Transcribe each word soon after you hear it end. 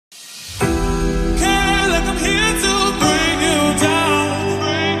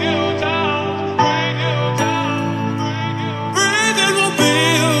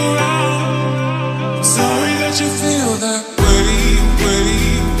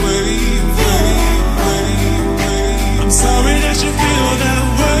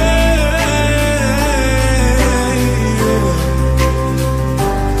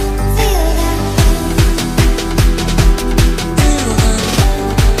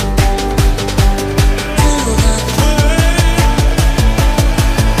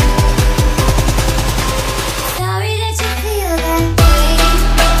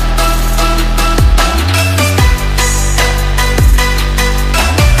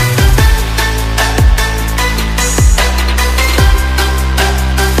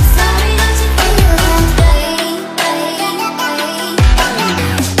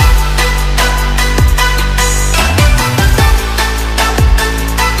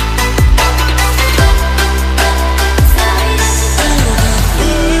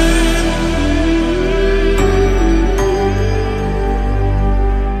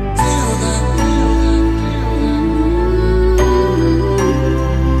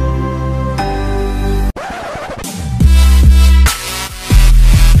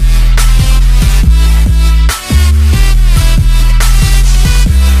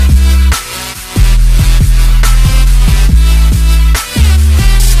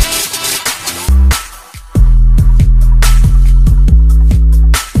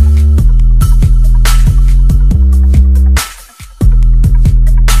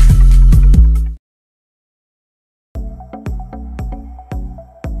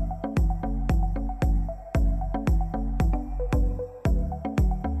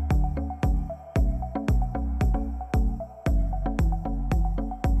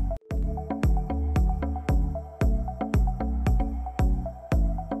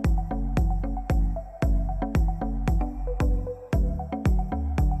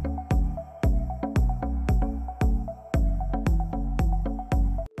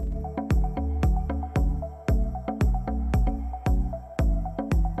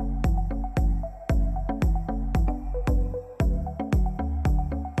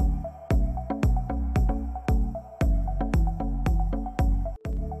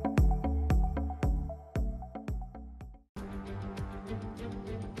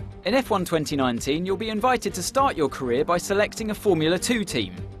In F1 2019, you'll be invited to start your career by selecting a Formula 2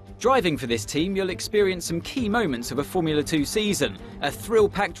 team. Driving for this team, you'll experience some key moments of a Formula 2 season, a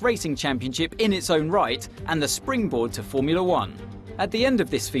thrill-packed racing championship in its own right, and the springboard to Formula 1. At the end of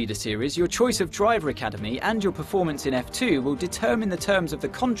this feeder series, your choice of driver academy and your performance in F2 will determine the terms of the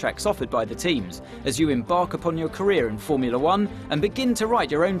contracts offered by the teams as you embark upon your career in Formula 1 and begin to write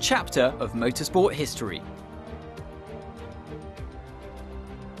your own chapter of motorsport history.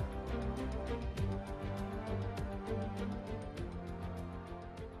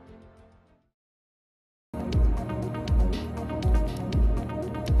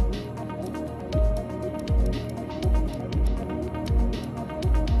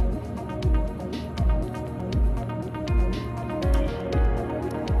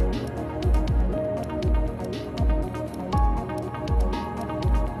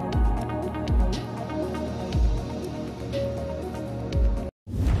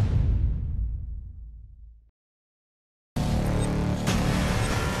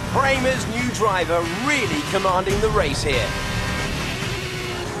 Kramer's new driver really commanding the race here.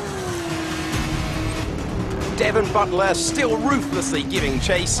 Devon Butler still ruthlessly giving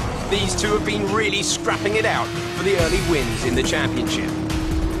chase. These two have been really scrapping it out for the early wins in the championship.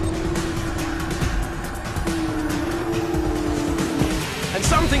 And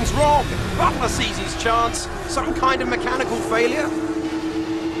something's wrong. Butler sees his chance. Some kind of mechanical failure.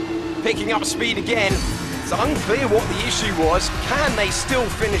 Picking up speed again. It's unclear what the issue was. Can they still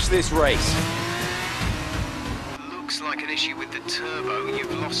finish this race? Looks like an issue with the turbo.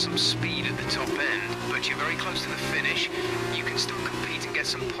 You've lost some speed at the top end, but you're very close to the finish. You can still compete and get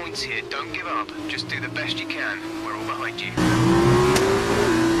some points here. Don't give up. Just do the best you can. We're all behind you.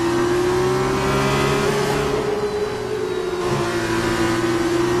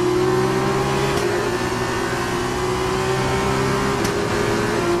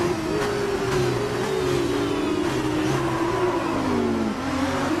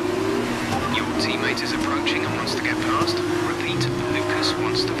 Is approaching and wants to get past. Repeat, Lucas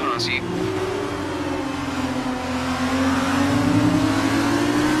wants to pass you.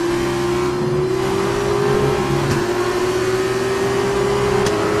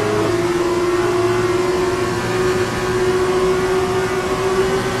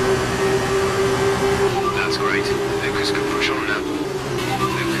 That's great. Lucas can push on now.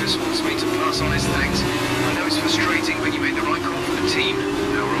 Lucas wants me to pass on his thanks. I know it's frustrating, but you made the right call for the team.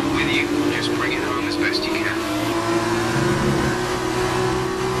 Now we're all with you. Just bring it home as best you can.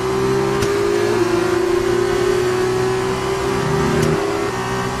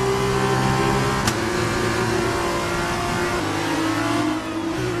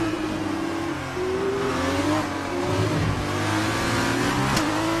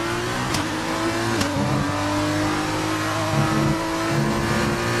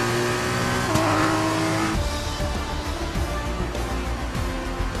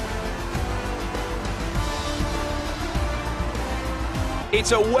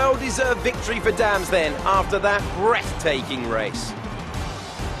 It's a well-deserved victory for Dams then, after that breathtaking race.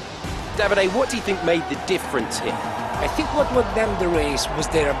 Davide, what do you think made the difference here? I think what won them the race was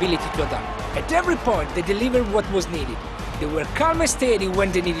their ability to adapt. At every point, they delivered what was needed. They were calm and steady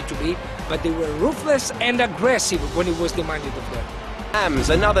when they needed to be, but they were ruthless and aggressive when it was demanded of them. Dams,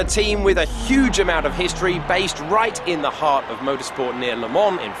 another team with a huge amount of history, based right in the heart of motorsport near Le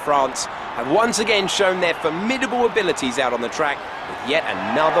Mans in France, have once again shown their formidable abilities out on the track with yet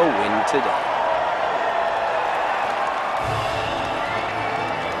another win today.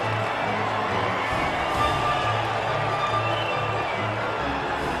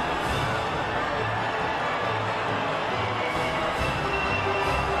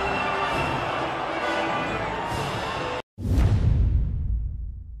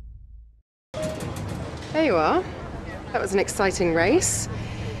 There you are. That was an exciting race.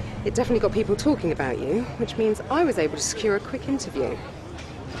 It definitely got people talking about you, which means I was able to secure a quick interview.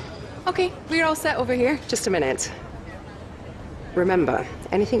 Okay, we're all set over here. Just a minute. Remember,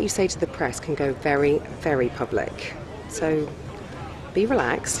 anything you say to the press can go very, very public. So be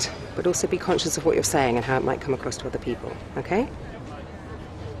relaxed, but also be conscious of what you're saying and how it might come across to other people, okay?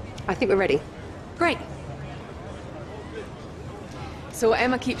 I think we're ready. Great. So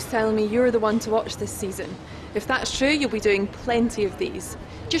Emma keeps telling me you're the one to watch this season. If that's true, you'll be doing plenty of these.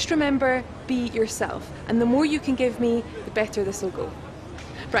 Just remember, be yourself. And the more you can give me, the better this will go.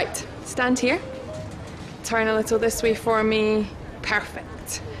 Right, stand here. Turn a little this way for me.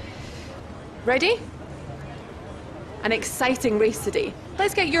 Perfect. Ready? An exciting race today.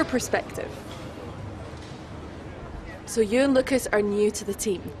 Let's get your perspective. So you and Lucas are new to the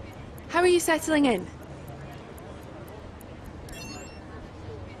team. How are you settling in?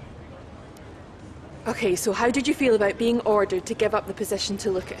 Okay, so how did you feel about being ordered to give up the position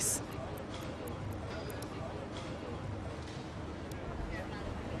to Lucas?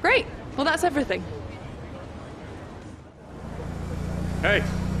 Great. Well, that's everything. Hey,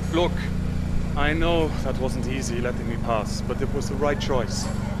 look. I know that wasn't easy letting me pass, but it was the right choice.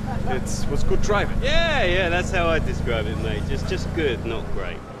 It was good driving. Yeah, that's how I describe it, mate. Just good, not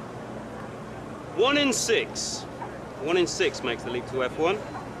great. 1 in 6. 1 in 6 makes the leap to F1.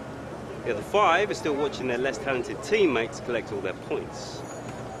 The other 5 are still watching their less talented teammates collect all their points.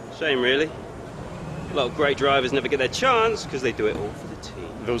 Shame, really. A lot of great drivers never get their chance because they do it all for the team.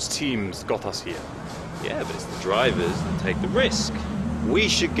 Those teams got us here. Yeah, but it's the drivers that take the risk. We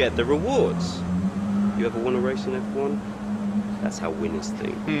should get the rewards. You ever won a race in F1? That's how winners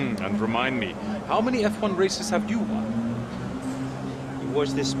think. And remind me, how many F1 races have you won? You watch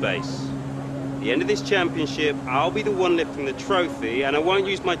this space. At the end of this championship, I'll be the one lifting the trophy, and I won't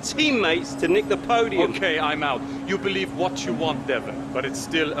use my teammates to nick the podium. Okay, I'm out. You believe what you want, Devon, but it's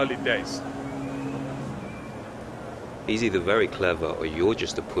still early days. He's either very clever or you're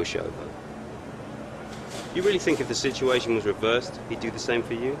just a pushover. You really think if the situation was reversed, he'd do the same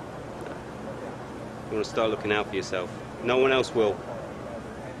for you? You want to start looking out for yourself. No one else will.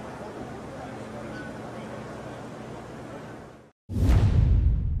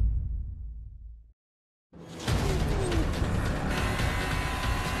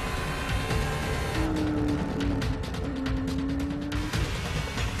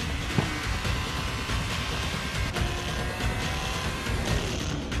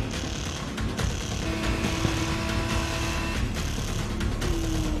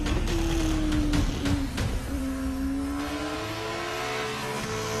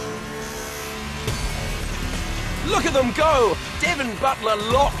 Look at them go! Devon Butler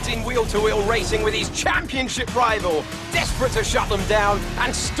locked in wheel-to-wheel racing with his championship rival, desperate to shut them down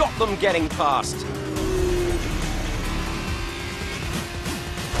and stop them getting past.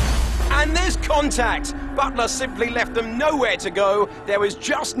 And there's contact! Butler simply left them nowhere to go. There was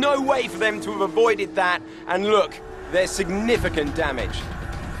just no way for them to have avoided that. And look, there's significant damage.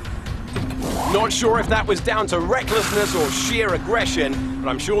 Not sure if that was down to recklessness or sheer aggression, but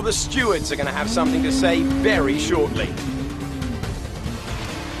I'm sure the stewards are going to have something to say very shortly.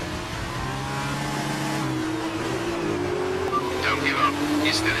 Don't give up.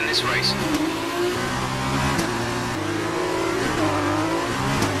 You're still in this race.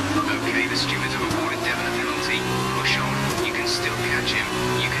 Okay, the stewards have awarded Devon a penalty. Push on. You can still catch him.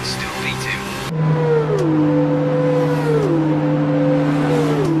 You can still beat him.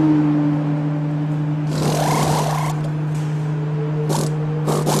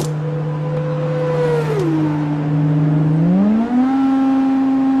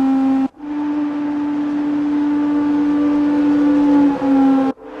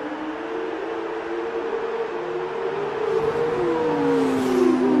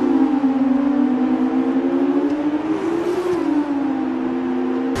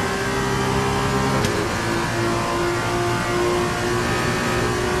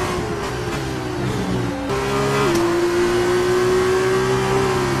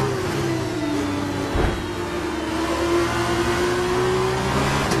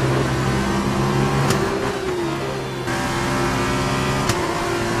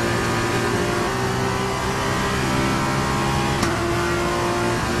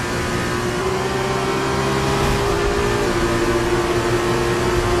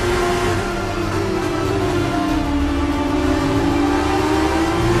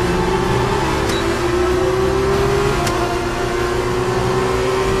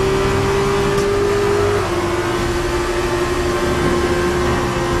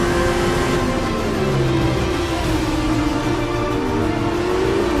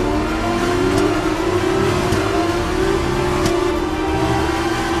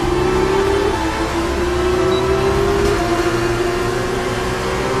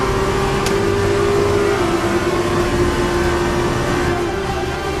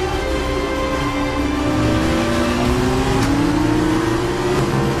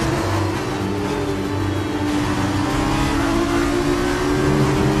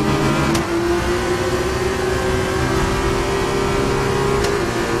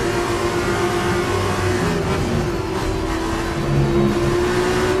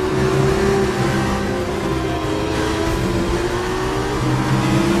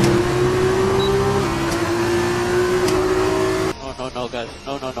 No, guys.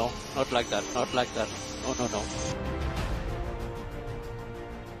 No. Not like that. Not like that. No.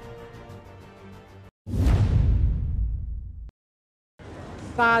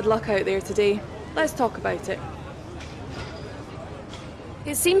 Bad luck out there today. Let's talk about it.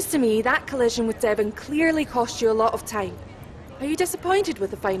 It seems to me that collision with Devon clearly cost you a lot of time. Are you disappointed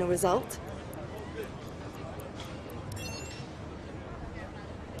with the final result?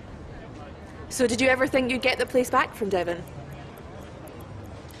 So did you ever think you'd get the place back from Devon?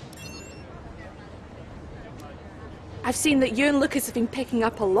 I've seen that you and Lucas have been picking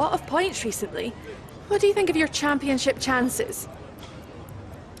up a lot of points recently. What do you think of your championship chances?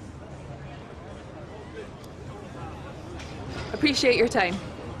 Appreciate your time.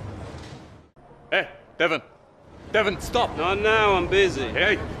 Hey, Devon. Devon, stop. Not now, I'm busy.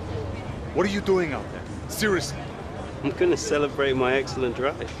 Hey, what are you doing out there? Seriously. I'm gonna celebrate my excellent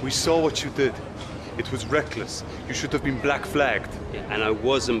drive. We saw what you did. It was reckless. You should have been black flagged. Yeah, and I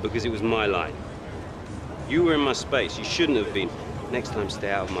wasn't because it was my line. You were in my space. You shouldn't have been. Next time, stay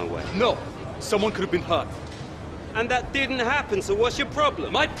out of my way. No, someone could have been hurt. And that didn't happen, so what's your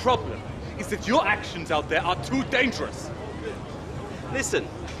problem? My problem is that your actions out there are too dangerous. Listen,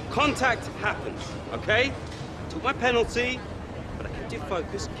 contact happens, okay? Took my penalty, but I kept it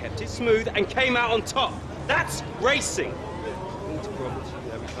focused, kept it smooth, and came out on top. That's racing. I need to promise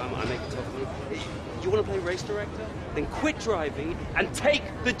you every time I make a tough move. You want to play race director? Then quit driving and take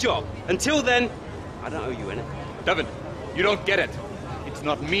the job. Until then, I don't owe you anything. Devon, you don't get it. It's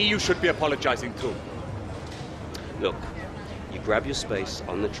not me you should be apologizing to. Look, you grab your space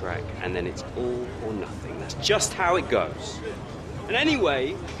on the track, and then it's all or nothing. That's just how it goes. And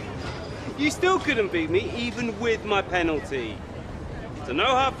anyway, you still couldn't beat me, even with my penalty. So no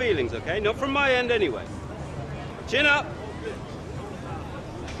hard feelings, okay? Not from my end anyway. Chin up.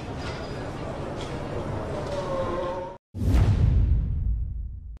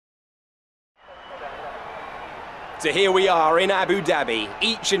 So here we are in Abu Dhabi.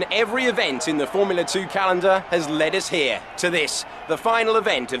 Each and every event in the Formula 2 calendar has led us here to this, the final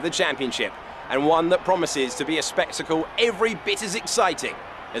event of the championship, and one that promises to be a spectacle every bit as exciting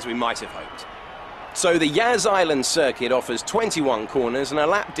as we might have hoped. So the Yas Island circuit offers 21 corners and a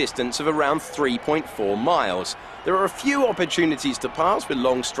lap distance of around 3.4 miles. There are a few opportunities to pass with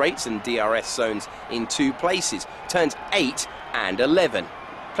long straights and DRS zones in 2 places, turns 8 and 11.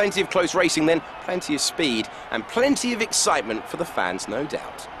 Plenty of close racing then, plenty of speed, and plenty of excitement for the fans, no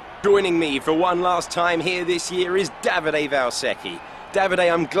doubt. Joining me for one last time here this year is Davide Valsecchi.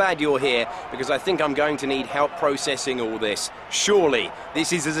 Davide, I'm glad you're here, because I think I'm going to need help processing all this. Surely,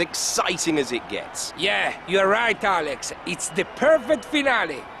 this is as exciting as it gets. Yeah, you're right, Alex. It's the perfect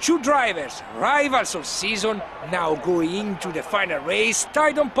finale. 2 drivers, rivals of season, now going into the final race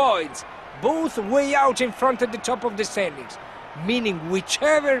tied on points, both way out in front at the top of the standings. Meaning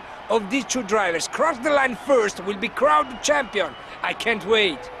whichever of these 2 drivers cross the line first will be crowned champion. I can't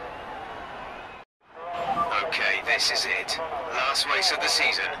wait. Okay, this is it. Last race of the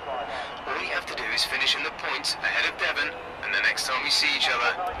season. All you have to do is finish in the points ahead of Devon, and the next time we see each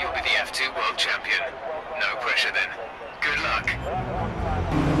other, you'll be the F2 World Champion. No pressure then. Good luck.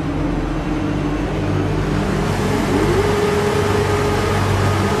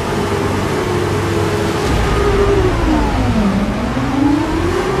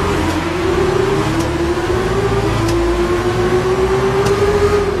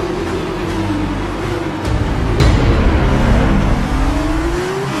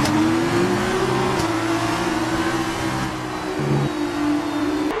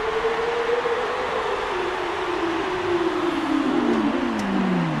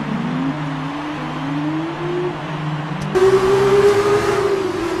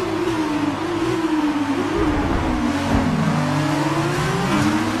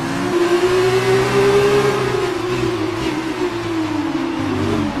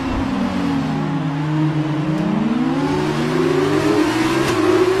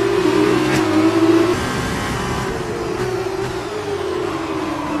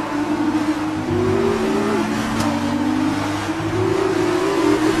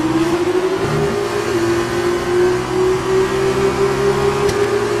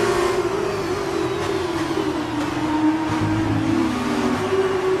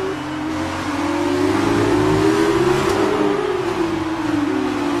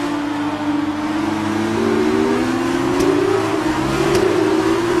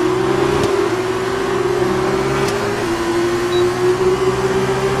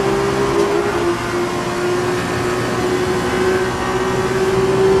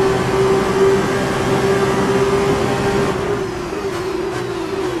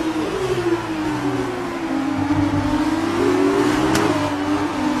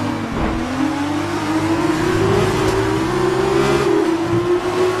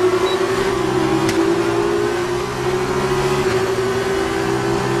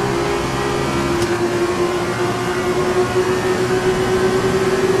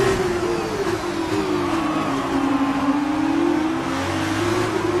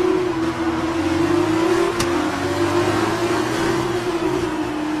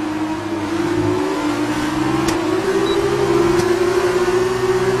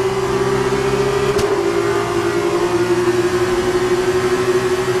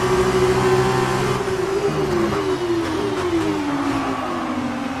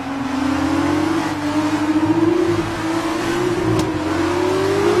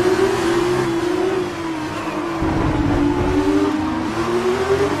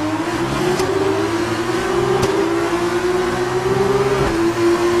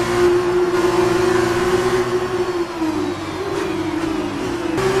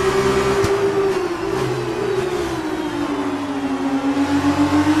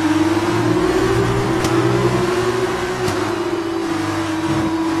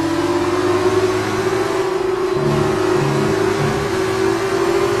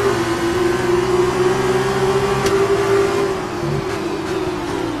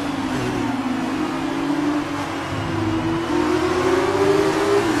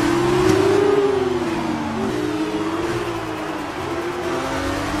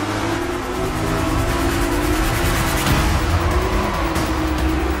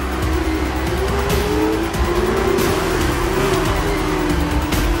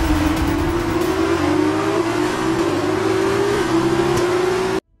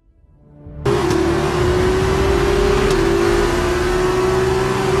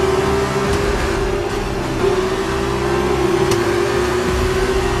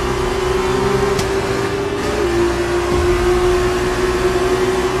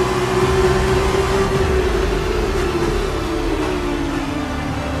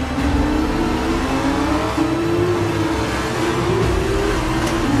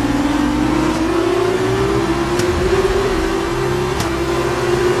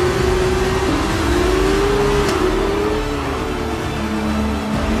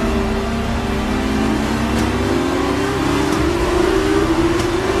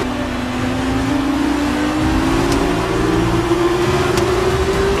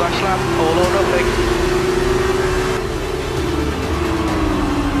 up, all or nothing.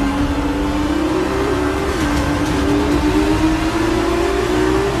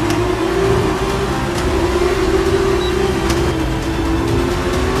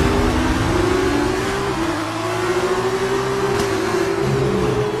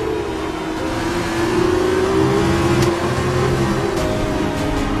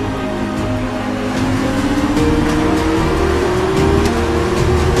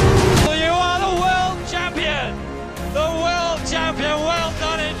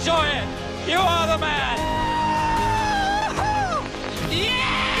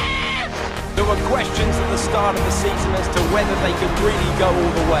 There were questions at the start of the season as to whether they could really go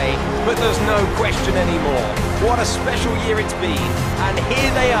all the way, but there's no question anymore. What a special year it's been, and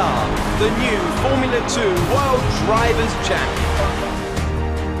here they are, the new Formula 2 World Drivers' Champions.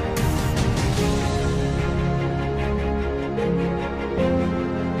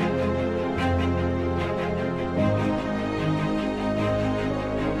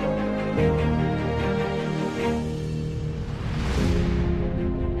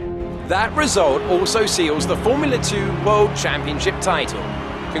 That result also seals the Formula 2 World Championship title.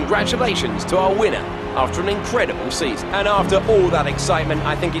 Congratulations to our winner after an incredible season. And after all that excitement,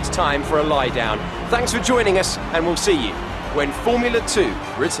 I think it's time for a lie down. Thanks for joining us, and we'll see you when Formula 2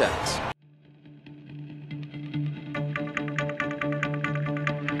 returns.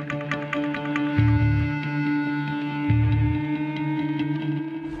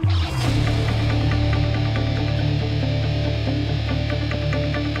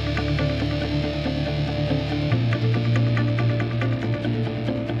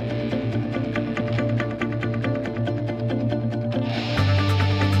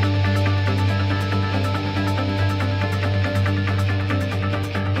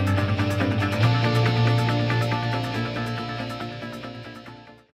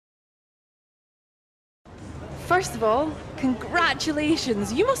 First of all,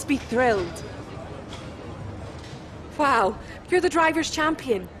 congratulations! You must be thrilled. Wow, you're the driver's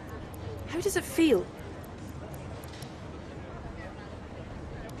champion. How does it feel?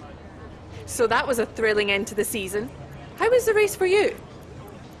 So that was a thrilling end to the season. How was the race for you?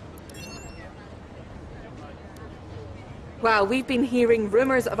 Wow, we've been hearing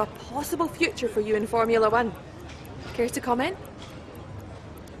rumours of a possible future for you in Formula 1. Care to comment?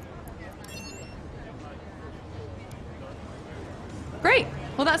 Great.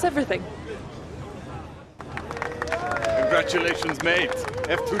 Well, that's everything. Congratulations, mate.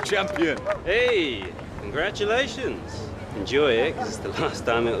 F2 champion. Hey, congratulations. Enjoy it, because it's the last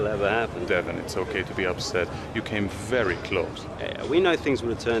time it will ever happen. Devon, it's okay to be upset. You came very close. Yeah, we know things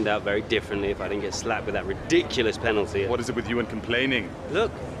would have turned out very differently if I didn't get slapped with that ridiculous penalty. What is it with you and complaining?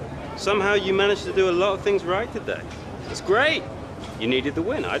 Look, somehow you managed to do a lot of things right today. It's great. You needed the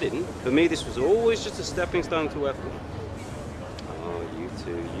win, I didn't. For me, this was always just a stepping stone to F1.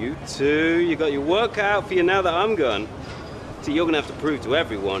 You two, you got your work cut out for you now that I'm gone. See, you're gonna have to prove to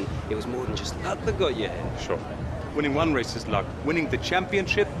everyone it was more than just luck that got you here. Sure. Winning one race is luck. Winning the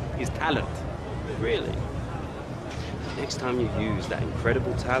championship is talent. Really? Next time you use that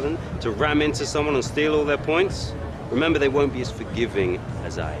incredible talent to ram into someone and steal all their points, remember they won't be as forgiving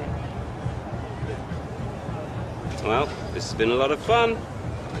as I am. Well, this has been a lot of fun.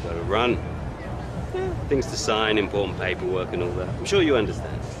 I gotta run. Things to sign, important paperwork and all that. I'm sure you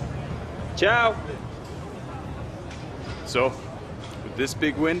understand. Ciao! So, with this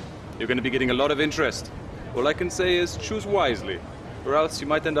big win, you're going to be getting a lot of interest. All I can say is choose wisely, or else you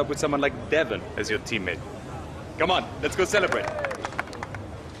might end up with someone like Devon as your teammate. Come on, let's go celebrate.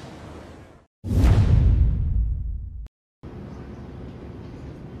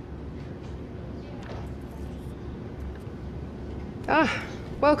 Ah,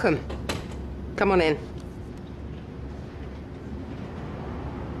 welcome. Come on in.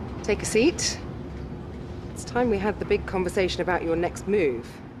 Take a seat. It's time we had the big conversation about your next move.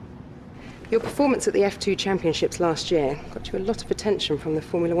 Your performance at the F2 Championships last year got you a lot of attention from the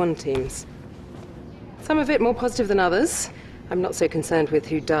Formula 1 teams. Some of it more positive than others. I'm not so concerned with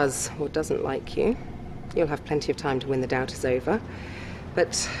who does or doesn't like you. You'll have plenty of time to win the doubt is over.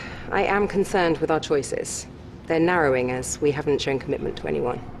 But I am concerned with our choices. They're narrowing as we haven't shown commitment to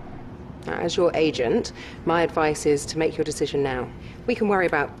anyone. Now, as your agent, my advice is to make your decision now. We can worry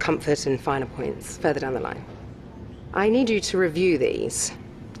about comfort and finer points further down the line. I need you to review these.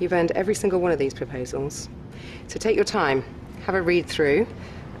 You've earned every single one of these proposals. So take your time, have a read through,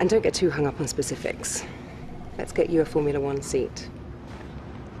 and don't get too hung up on specifics. Let's get you a Formula 1 seat.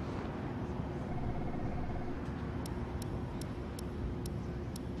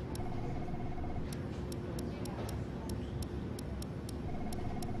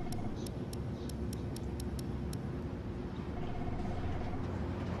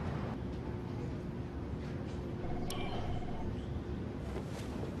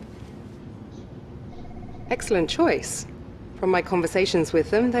 Excellent choice. From my conversations with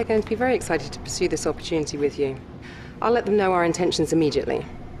them, they're going to be very excited to pursue this opportunity with you. I'll let them know our intentions immediately.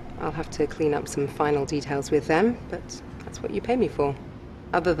 I'll have to clean up some final details with them, but that's what you pay me for.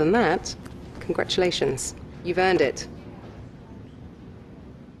 Other than that, congratulations. You've earned it.